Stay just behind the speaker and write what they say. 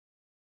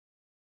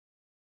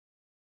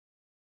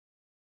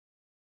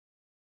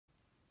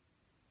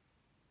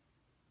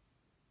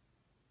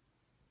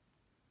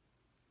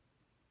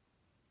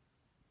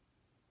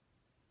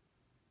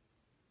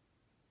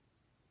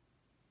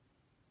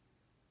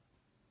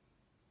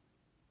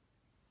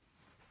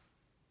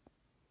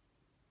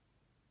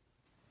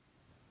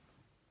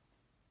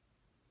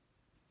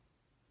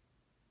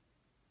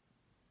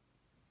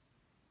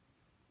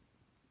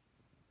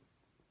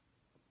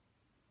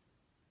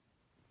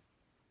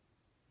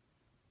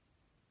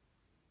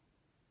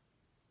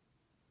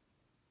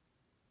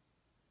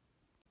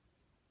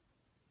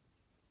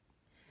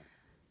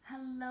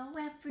Hello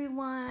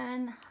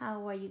everyone,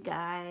 how are you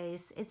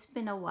guys? It's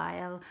been a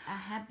while. I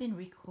have been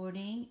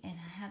recording and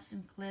I have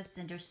some clips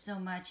and there's so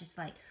much. It's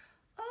like,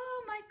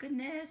 oh my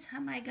goodness, how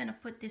am I gonna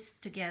put this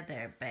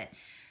together? But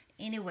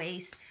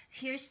anyways,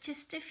 here's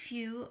just a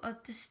few of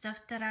the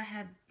stuff that I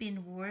have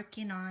been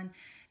working on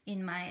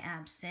in my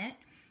absent.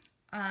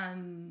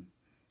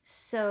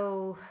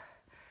 So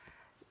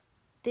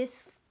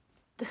this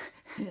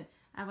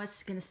I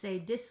was gonna say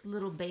this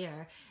little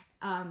bear,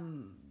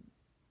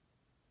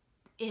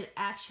 it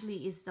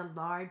actually is the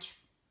large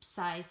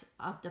size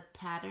of the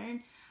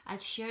pattern. I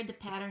shared the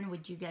pattern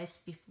with you guys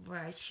before.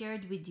 I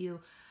shared with you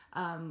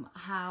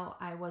how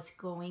I was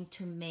going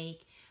to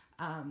make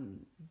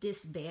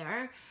this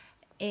bear,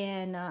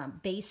 and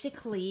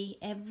basically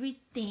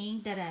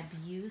everything that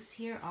I've used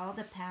here, all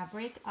the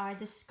fabric, are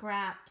the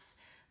scraps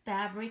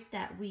fabric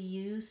that we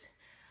use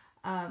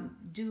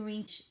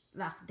during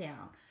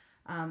lockdown.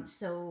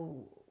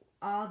 So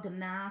all the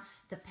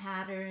masks, the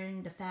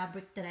pattern, the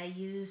fabric that I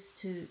use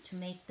to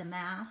make the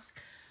mask,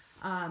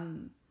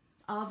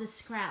 all the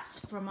scraps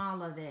from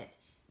all of it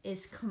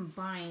is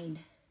combined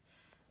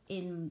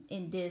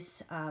in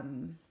this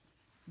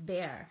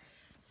bear.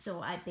 So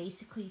I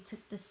basically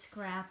took the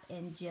scrap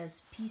and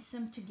just pieced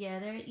them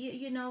together.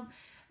 You know,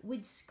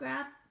 with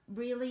scrap,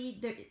 really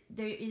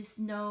there is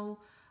no,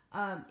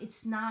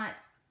 it's not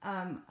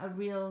a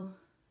real,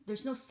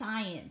 there's no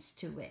science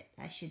to it,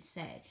 I should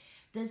say.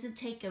 Doesn't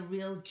take a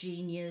real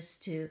genius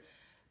to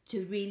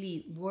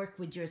really work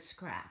with your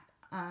scrap.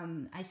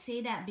 I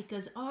say that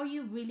because all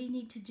you really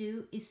need to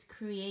do is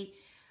create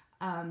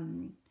what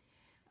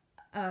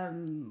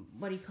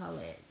do you call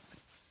it,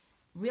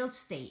 real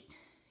estate.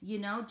 You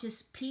know,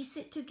 just piece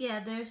it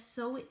together,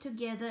 sew it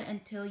together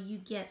until you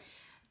get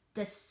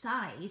the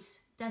size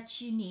that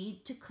you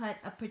need to cut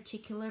a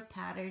particular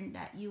pattern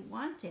that you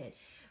wanted.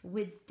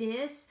 With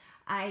this,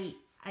 I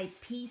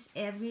piece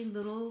every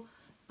little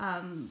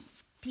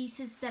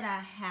pieces that I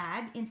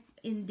had.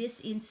 In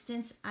this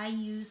instance, I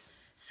use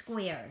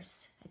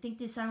squares. I think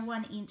these are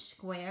 1-inch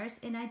squares,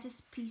 and I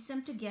just piece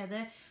them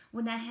together.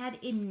 When I had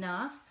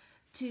enough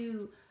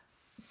to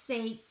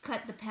say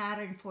cut the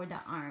pattern for the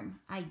arm,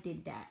 I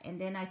did that,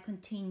 and then I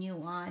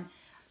continue on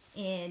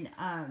in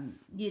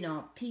you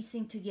know,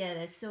 piecing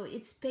together. So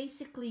it's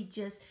basically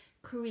just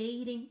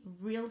creating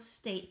real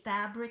estate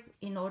fabric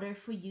in order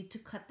for you to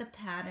cut the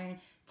pattern,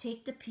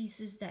 take the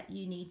pieces that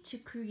you need to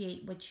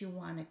create what you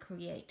want to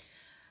create.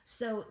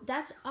 So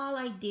that's all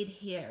I did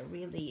here,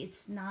 really.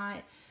 It's not,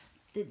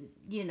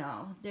 you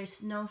know,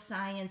 there's no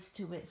science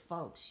to it,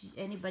 folks.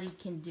 Anybody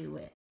can do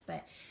it.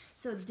 But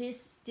so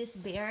this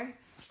bear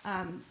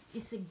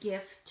is a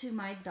gift to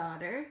my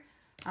daughter,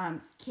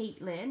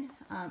 Caitlin.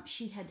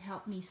 She had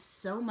helped me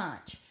so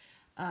much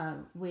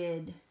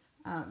with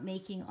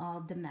making all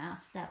the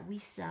masks that we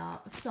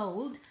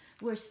sold.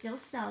 We're still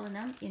selling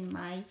them in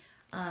my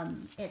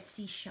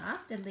Etsy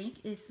shop. The link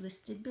is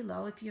listed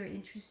below if you're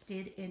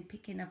interested in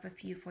picking up a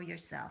few for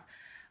yourself.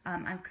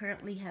 I'm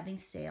currently having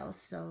sales,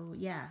 so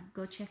yeah,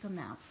 go check them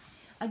out.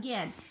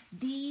 Again,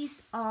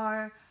 these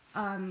are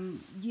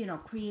you know,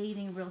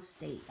 creating real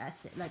estate.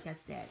 Like I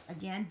said,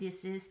 again,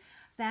 this is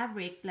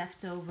fabric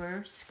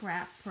leftover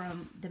scrap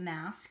from the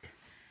mask,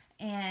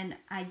 and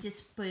I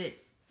just put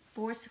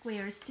 4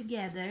 squares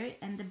together,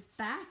 and the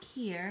back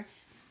here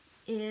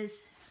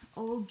is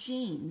old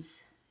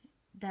jeans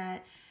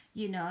that,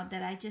 you know,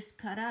 that I just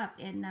cut up,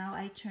 and now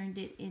I turned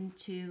it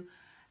into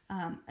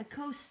a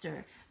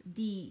coaster.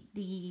 The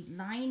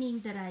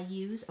lining that I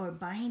use, or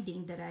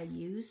binding that I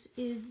use,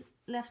 is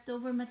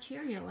leftover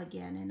material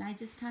again, and I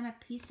just kind of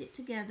piece it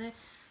together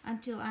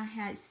until I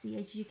had, see,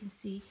 as you can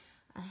see,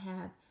 I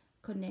have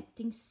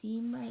connecting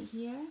seam right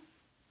here,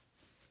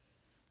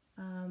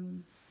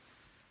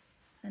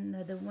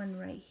 another one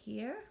right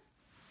here,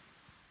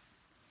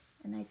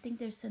 and I think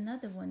there's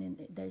another one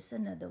there's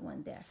another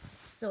one there.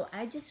 So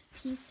I just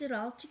piece it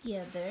all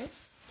together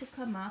to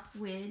come up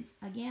with,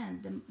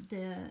 again,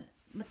 the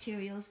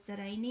materials that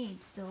I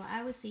need. So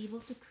I was able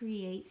to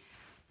create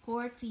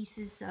 4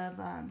 pieces of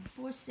a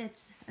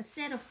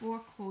set of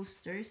 4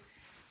 coasters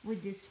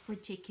with this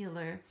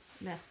particular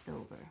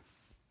leftover.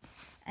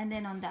 And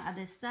then on the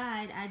other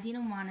side, I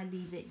didn't want to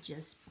leave it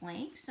just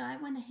blank, so I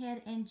went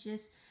ahead and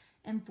just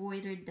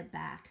embroidered the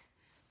back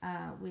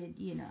with,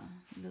 you know,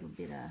 a little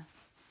bit of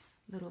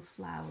little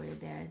flower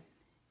there.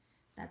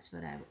 That's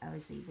what I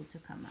was able to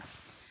come up.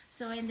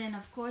 So, and then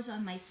of course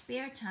on my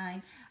spare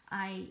time,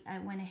 I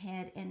went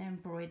ahead and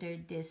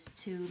embroidered this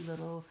 2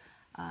 little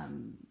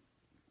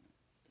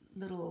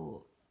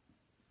little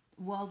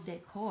wall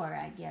decor,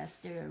 I guess.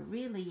 They're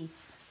really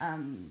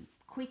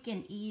quick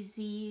and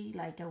easy,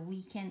 like a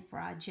weekend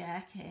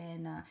project,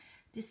 and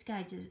this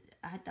guy just,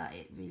 I thought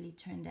it really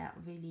turned out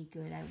really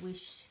good. I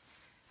wish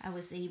I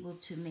was able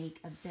to make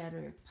a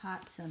better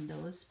pots on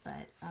those,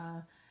 but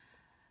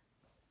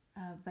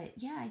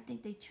yeah, I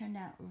think they turned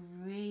out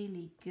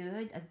really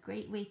good. A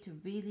great way to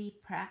really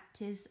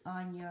practice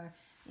on your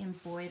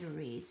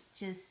embroidery. It's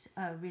just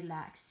a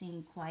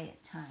relaxing,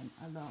 quiet time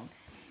alone.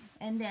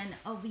 And then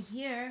over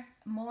here,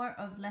 more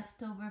of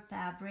leftover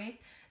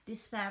fabric.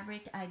 This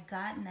fabric I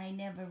got and I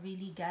never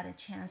really got a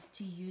chance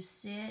to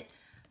use it.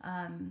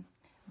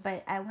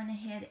 But I went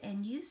ahead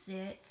and used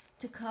it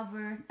to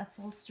cover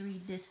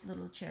upholstery this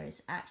little chair.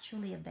 It's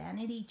actually a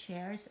vanity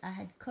chairs. I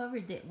had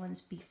covered it once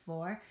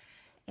before,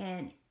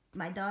 and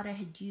my daughter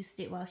had used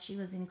it while she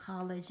was in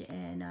college,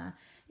 and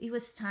it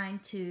was time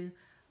to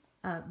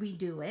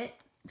redo it.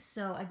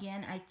 So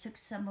again, I took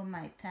some of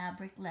my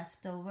fabric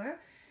leftover,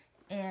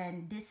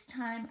 and this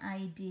time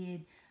I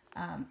did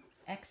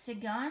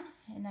hexagon,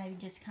 and I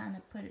just kind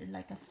of put it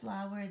like a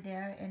flower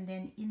there, and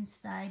then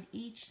inside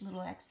each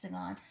little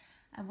hexagon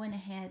I went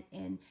ahead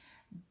and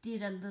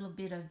did a little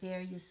bit of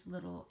various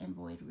little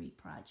embroidery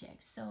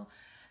projects.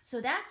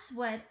 So that's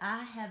what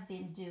I have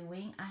been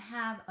doing. I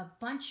have a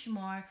bunch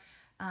more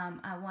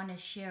I want to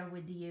share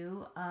with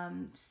you.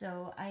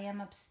 So I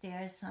am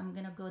upstairs, so I'm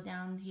gonna go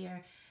down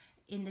here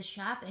in the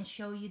shop and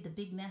show you the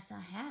big mess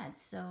I had.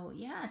 So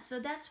yeah, so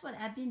that's what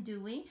I've been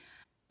doing.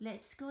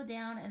 Let's go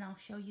down and I'll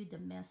show you the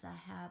mess I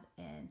have,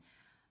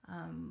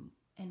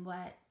 and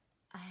what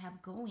I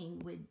have going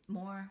with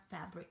more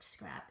fabric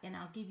scrap, and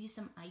I'll give you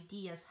some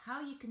ideas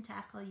how you can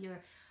tackle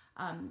your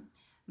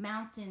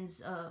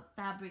mountains of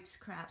fabric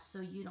scrap so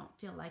you don't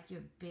feel like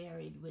you're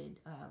buried with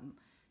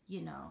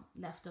you know,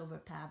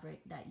 leftover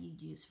fabric that you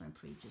use from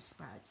previous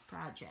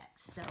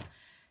projects. So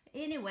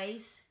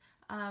anyways,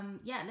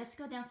 yeah, let's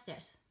go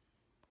downstairs.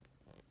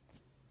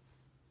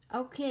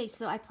 Okay,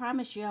 so I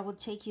promise you I will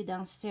take you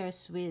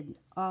downstairs with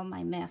all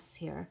my mess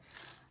here.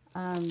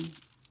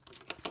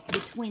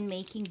 Between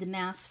making the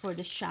mask for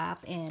the shop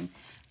and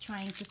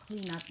trying to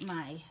clean up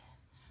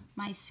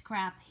my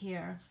scrap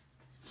here,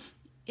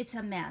 it's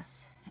a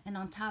mess. And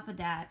on top of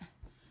that,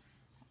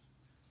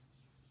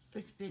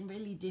 it's been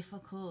really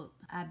difficult.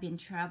 I've been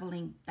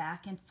traveling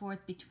back and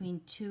forth between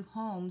two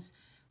homes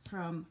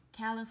from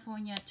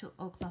California to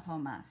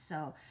Oklahoma,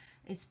 so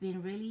it's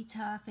been really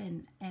tough,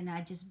 and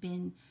I just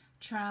been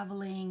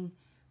traveling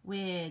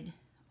with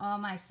all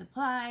my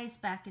supplies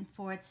back and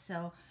forth.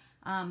 So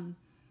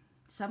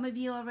some of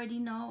you already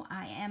know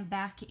I am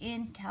back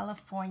in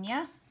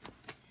California,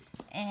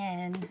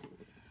 and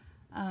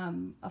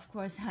of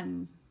course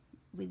I'm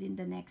within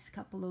the next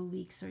couple of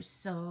weeks or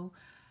so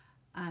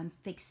I'm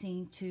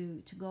fixing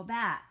to go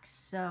back.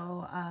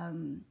 So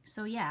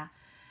so yeah,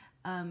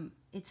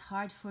 it's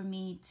hard for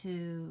me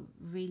to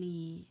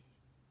really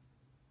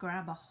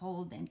grab a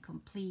hold and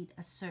complete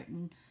a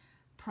certain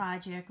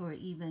project, or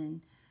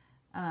even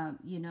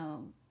you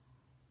know,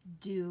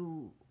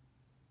 do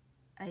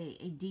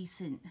a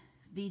decent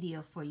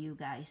video for you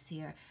guys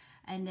here.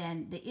 And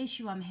then the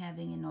issue I'm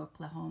having in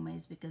Oklahoma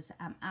is because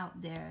I'm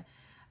out there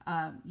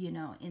you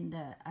know, in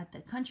at the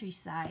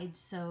countryside,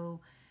 so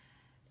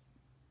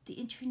the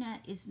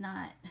internet is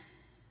not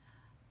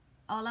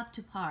all up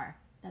to par.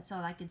 That's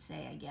all I could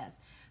say, I guess.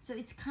 So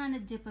it's kind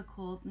of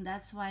difficult, and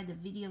that's why the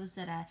videos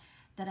that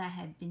I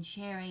had been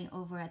sharing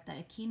over at the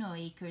Aquino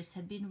Acres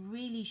have been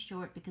really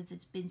short, because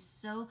it's been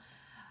so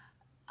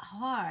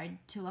hard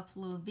to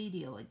upload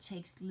video. It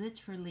takes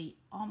literally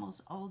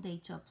almost all day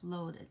to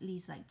upload at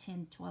least like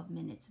 10-12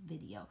 minutes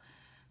video.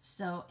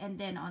 So, and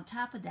then on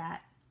top of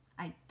that,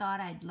 I thought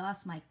I'd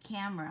lost my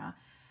camera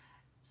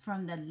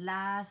from the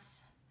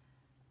last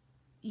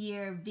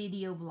year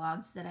video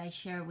blogs that I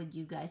share with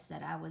you guys,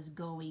 that I was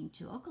going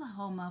to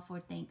Oklahoma for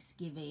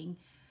Thanksgiving.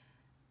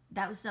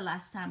 That was the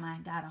last time I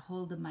got a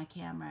hold of my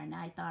camera, and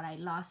I thought I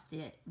lost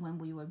it when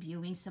we were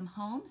viewing some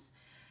homes,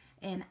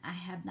 and I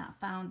have not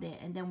found it.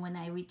 And then when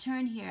I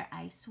returned here,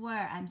 I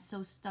swear I'm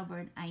so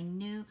stubborn, I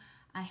knew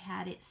I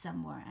had it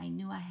somewhere. I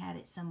knew I had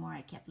it somewhere.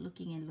 I kept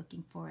looking and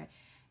looking for it,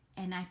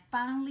 and I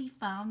finally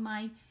found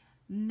my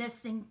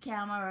missing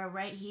camera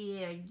right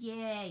here.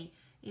 Yay!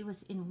 It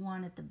was in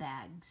one of the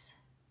bags,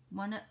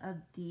 one of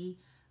the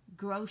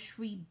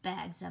grocery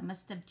bags. I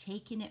must have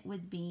taken it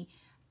with me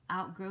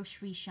out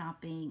grocery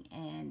shopping,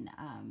 and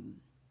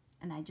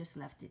I just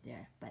left it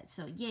there. But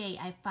so yay,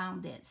 I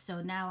found it.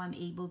 So now I'm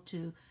able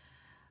to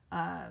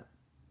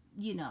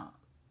you know,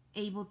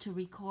 able to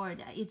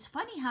record. It's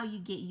funny how you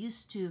get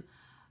used to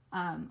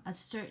a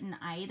certain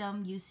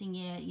item, using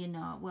it, you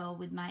know. Well,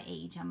 with my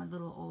age, I'm a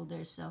little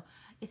older, so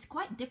it's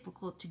quite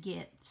difficult to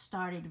get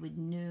started with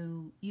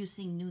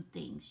using new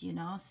things, you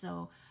know.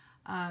 So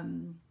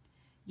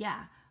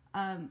yeah,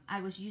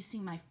 I was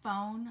using my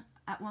phone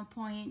at one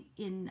point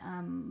in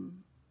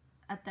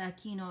at the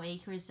Aquino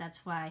Acres. That's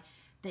why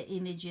the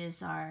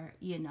images are,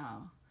 you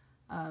know,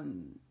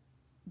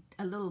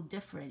 a little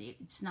different.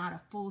 It's not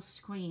a full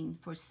screen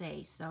per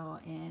se. So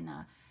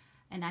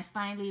and I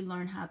finally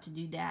learned how to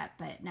do that,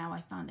 but now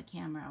I found a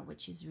camera,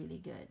 which is really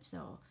good.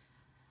 So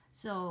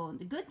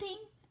the good thing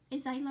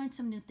is I learned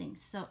some new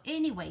things. So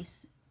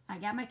anyways, I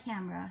got my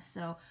camera,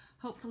 so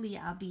hopefully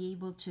I'll be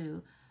able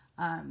to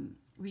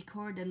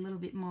record a little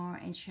bit more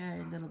and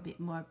share a little bit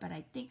more. But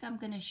I think I'm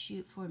gonna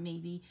shoot for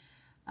maybe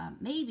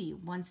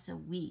once a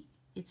week.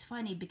 It's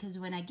funny because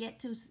when I get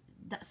to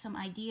some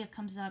idea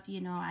comes up,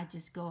 you know, I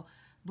just go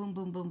boom,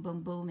 boom, boom,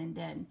 boom, boom, and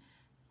then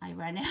I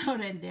run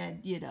out, and then,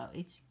 you know,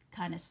 it's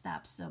kind of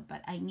stops. So,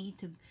 but I need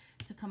to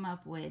come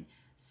up with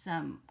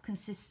some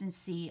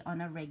consistency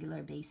on a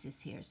regular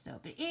basis here. So,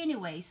 but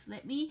anyways,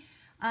 let me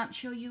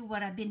show you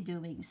what I've been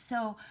doing.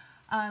 So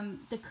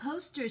the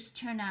coasters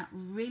turn out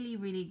really,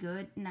 really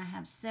good, and I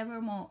have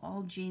several more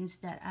old jeans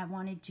that I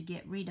wanted to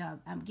get rid of.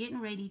 I'm getting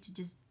ready to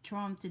just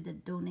throw them to the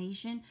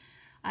donation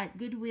at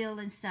Goodwill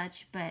and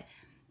such. But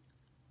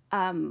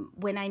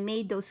when I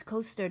made those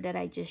coasters that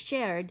I just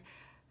shared,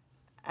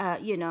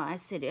 you know, I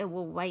said,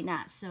 well, why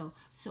not? So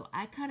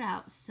I cut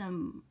out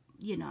some,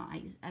 you know,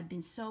 I've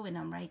been sewing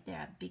them right there,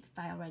 a big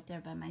file right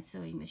there by my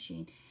sewing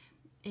machine.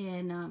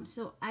 And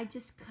so I've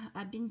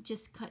been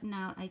just cutting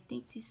out, I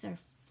think these are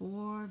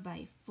 4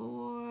 by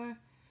 4,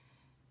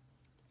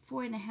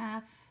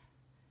 4.5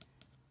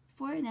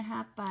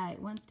 by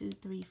 1, 2,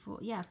 3, 4.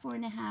 Yeah,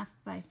 4.5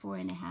 by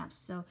 4.5.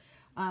 So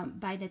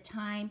by the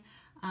time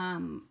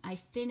I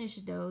finish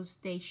those,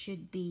 they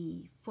should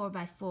be 4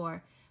 by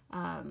 4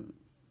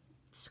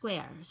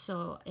 square.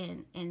 So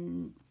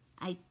and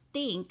I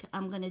think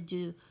I'm gonna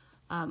do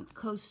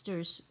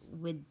coasters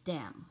with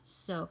them.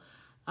 So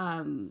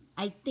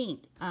I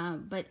think,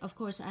 but of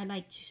course I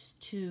like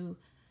to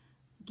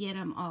get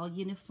them all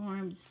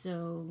uniform.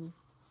 So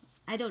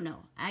I don't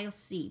know, I'll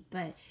see.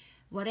 But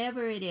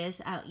whatever it is,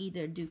 I'll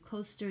either do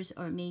coasters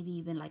or maybe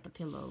even like a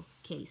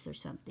pillowcase or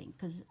something,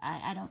 because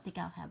I don't think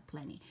I'll have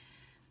plenty.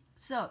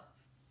 So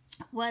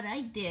what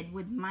I did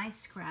with my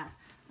scrap,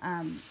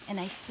 and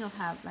I still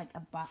have like a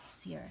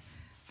box here,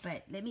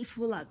 but let me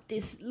pull up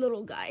this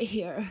little guy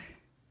here.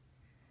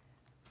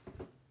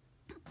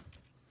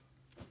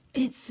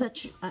 It's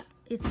such a,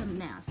 it's a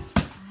mess.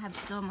 I have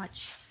so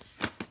much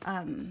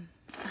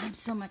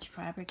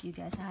fabric, you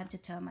guys. I have to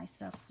tell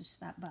myself to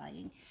stop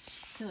buying.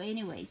 So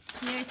anyways,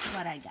 here's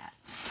what I got.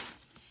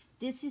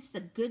 This is the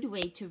good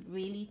way to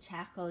really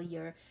tackle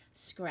your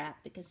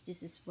scrap, because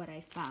this is what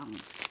I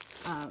found,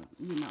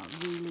 you know,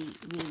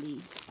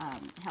 really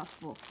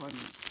helpful for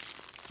me.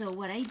 So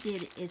what I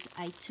did is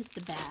I took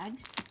the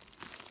bags,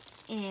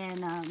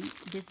 and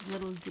these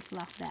little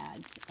Ziploc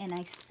bags, and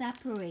I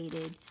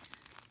separated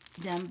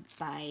them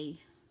by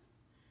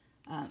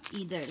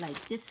either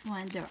like this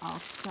one, they're all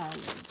solid.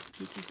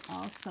 This is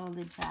all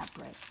solid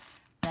fabric,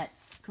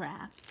 that's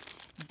scrap.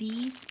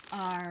 These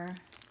are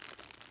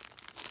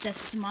the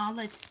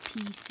smallest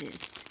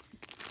pieces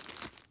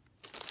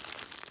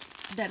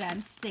that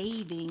I'm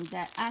saving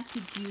that I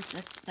could use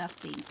as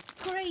stuffing.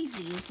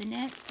 Crazy, isn't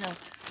it? So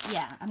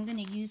yeah, I'm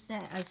gonna use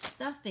that as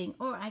stuffing,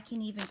 or I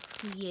can even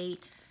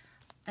create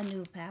a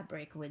new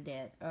fabric with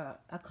it,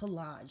 a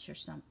collage or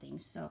something.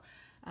 So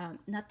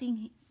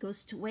nothing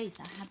goes to waste.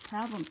 I have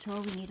problem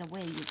throwing it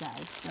away, you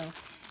guys. So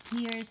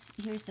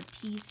here's a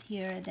piece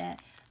here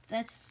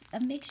that's a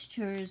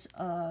mixtures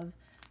of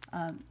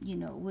you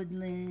know,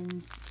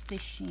 woodlands,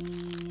 fishing.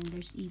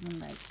 There's even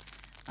like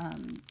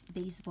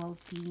baseball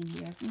theme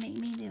here,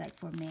 mainly like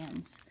for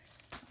men's.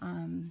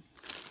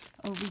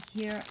 Over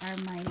here are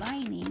my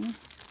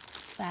linings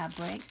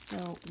fabrics,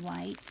 so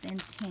whites and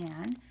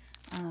tan.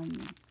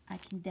 I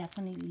can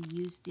definitely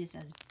use this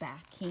as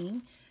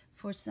backing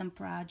for some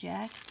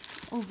project.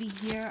 Over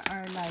here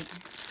are like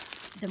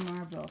the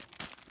marble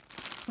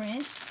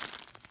prints.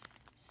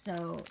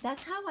 So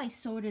that's how I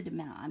sorted them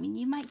out. I mean,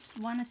 you might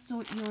want to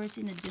sort yours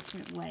in a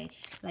different way,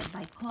 like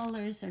by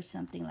colors or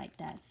something like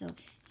that. So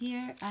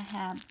here I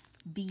have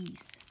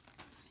bees.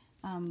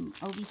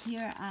 Over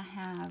here I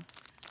have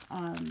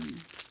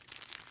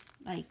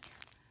like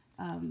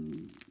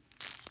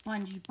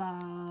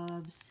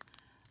SpongeBob's.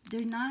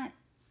 They're not,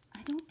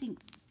 I don't think,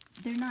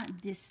 they're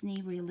not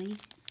Disney really.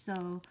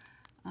 So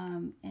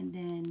and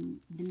then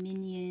the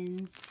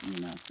Minions,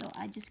 you know, so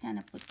I just kind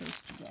of put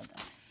those together.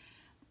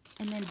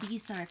 And then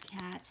these are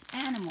cats,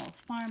 animal,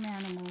 farm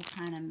animal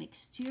kind of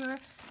mixture.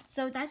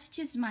 So that's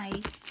just my,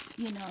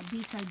 you know,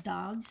 these are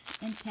dogs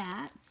and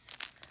cats.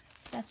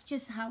 That's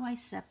just how I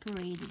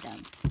separated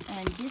them.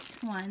 And these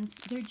ones,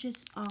 they're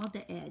just all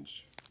the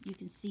edge. You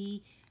can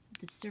see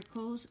the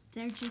circles.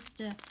 They're just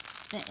the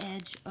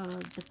edge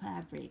of the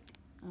fabric.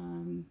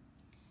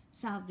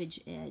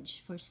 Salvage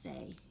edge, for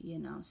say, you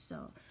know.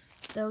 So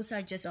those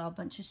are just all a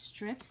bunch of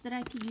strips that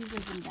I could use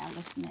as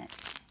embellishment.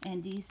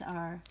 And these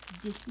are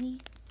Disney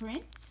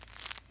prints.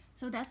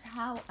 So that's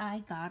how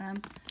I got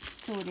them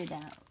sorted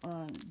out.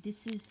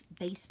 This is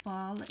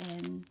baseball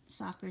and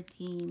soccer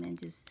team and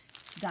just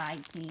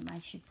guide team. I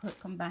should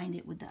combine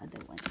it with the other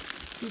one.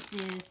 This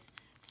is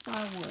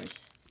Star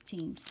Wars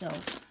team. So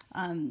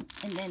and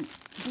then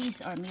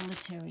these are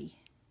military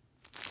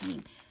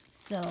team.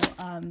 So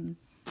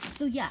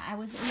so yeah, I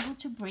was able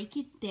to break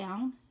it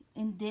down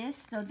in this.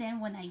 So then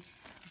when I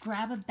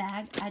grab a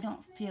bag, I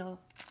don't feel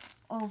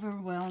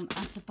overwhelmed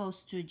as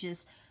opposed to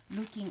just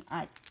looking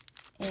at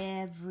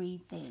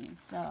everything.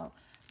 So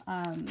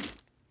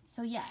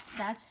so yeah,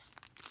 that's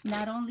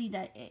not only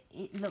that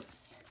it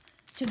looks,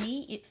 to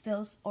me it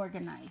feels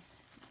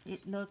organized.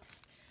 It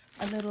looks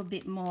a little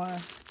bit more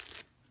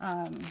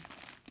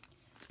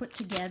put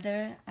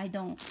together. I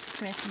don't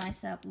stress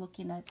myself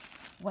looking at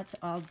what's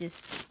all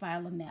this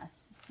pile of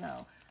mess.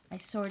 So I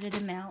sorted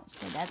them out,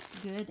 so that's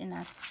good.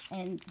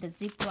 And the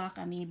Ziploc,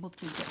 I'm able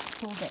to just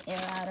pull the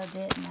air out of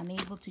it, and I'm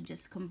able to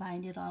just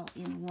combine it all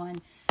in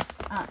one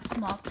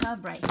small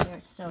tub right here.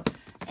 So,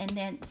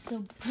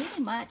 so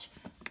pretty much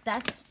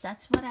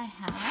that's what I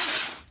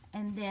have.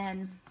 And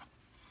then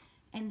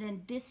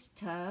this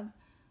tub,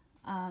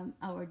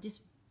 or this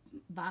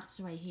box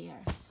right here.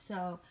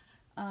 So,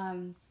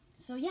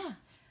 so yeah.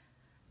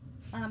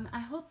 I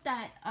hope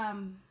that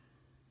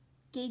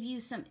gave you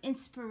some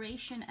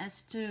inspiration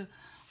as to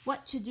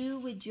what to do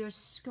with your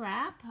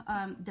scrap.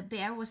 The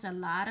bear was a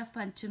lot of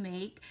fun to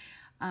make.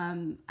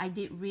 I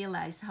didn't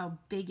realize how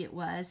big it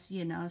was,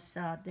 you know,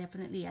 so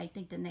definitely I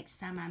think the next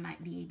time I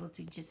might be able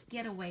to just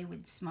get away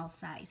with small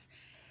size.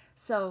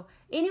 So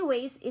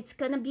anyways, it's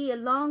gonna be a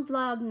long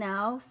vlog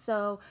now,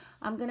 so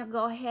I'm gonna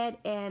go ahead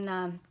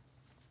and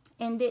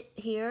end it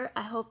here.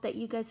 I hope that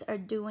you guys are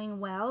doing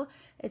well.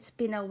 It's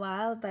been a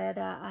while, but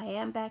I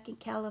am back in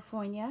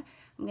California.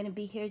 I'm gonna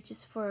be here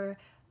just for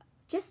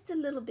just a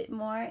little bit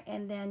more,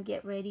 and then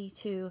get ready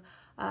to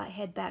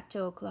head back to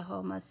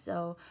Oklahoma.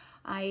 So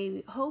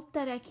I hope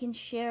that I can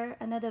share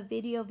another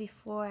video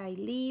before I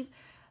leave,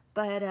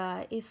 but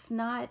if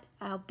not,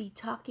 I'll be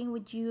talking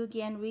with you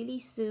again really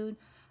soon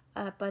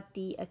about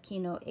the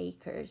Aquino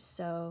Acres.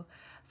 So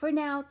for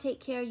now, take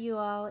care, you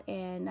all,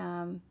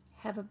 and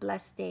have a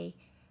blessed day.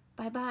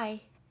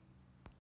 Bye-bye.